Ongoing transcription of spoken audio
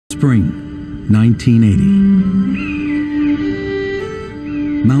Spring, 1980.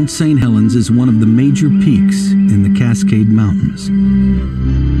 Mount St. Helens is one of the major peaks in the Cascade Mountains.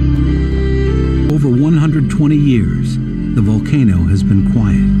 Over 120 years, the volcano has been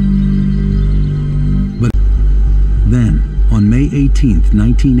quiet. But then, on May 18,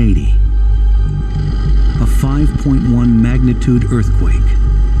 1980, a 5.1 magnitude earthquake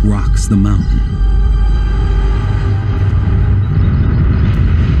rocks the mountain.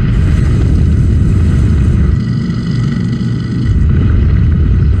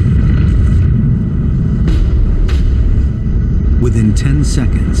 Within 10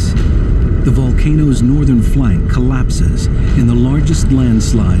 seconds, the volcano's northern flank collapses in the largest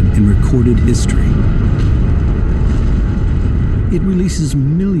landslide in recorded history. It releases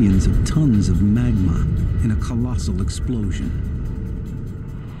millions of tons of magma in a colossal explosion.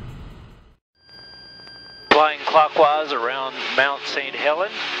 Flying clockwise around Mount St.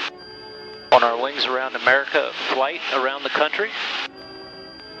 Helen on our Wings Around America flight around the country.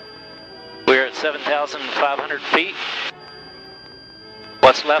 We're at 7,500 feet.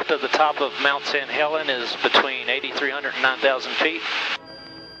 What's left of the top of Mount St. Helen is between 8,300 and 9,000 feet.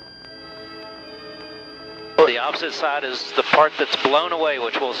 The opposite side is the part that's blown away,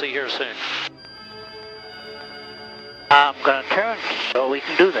 which we'll see here soon. I'm going to turn so we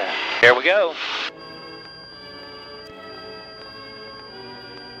can do that. Here we go.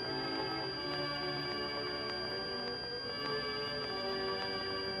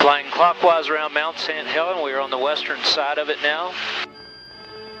 Flying clockwise around Mount St. Helen. We are on the western side of it now.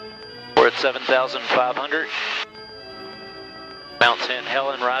 We're at 7,500. Mount St.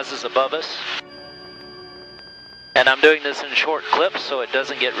 Helen rises above us. And I'm doing this in short clips so it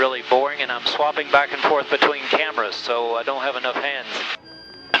doesn't get really boring, and I'm swapping back and forth between cameras so I don't have enough hands.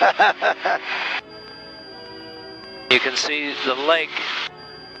 You can see the lake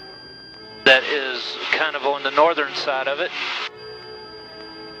that is kind of on the northern side of it.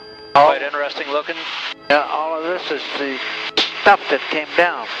 Quite interesting looking. Yeah, all of this is the stuff that came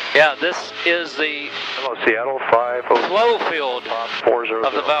down. Yeah, this is the Hello, Seattle 5 flow field 400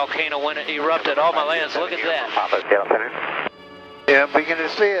 of the volcano when it erupted. All my lands, look at that. Yeah, I'm beginning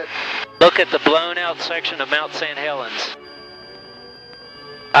to see it. Look at the blown out section of Mount St. Helens.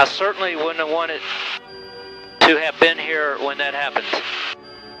 I certainly wouldn't have wanted to have been here when that happened.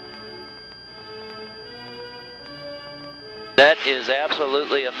 That is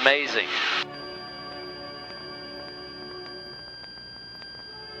absolutely amazing.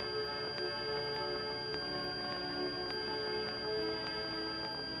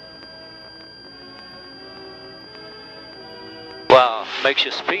 Wow, makes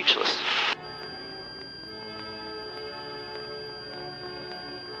you speechless.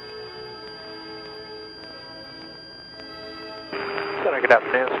 Good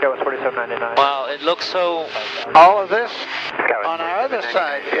afternoon, Skywest 4799. Wow, it looks so... All of this on our other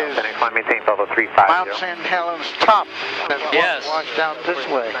side is Mount St. Helens top. Yes. Washed out this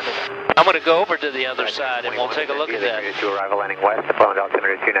way. I'm going to go over to the other side and we'll take a look at that. Arrival landing west, deployment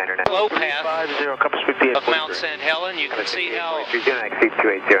altimeter 299. Flow path 50, compass speed of Mount St. Helen. You can see how exceed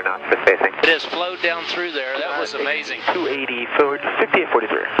 280 knots for spacing. it has flowed down through there. That was amazing. 280 forward,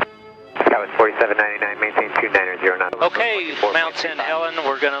 5843. Skywest 4799, maintain 290 knots. Okay, Mount St. Helen,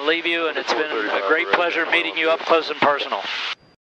 we're going to leave you, and it's been a great pleasure meeting you up close and personal.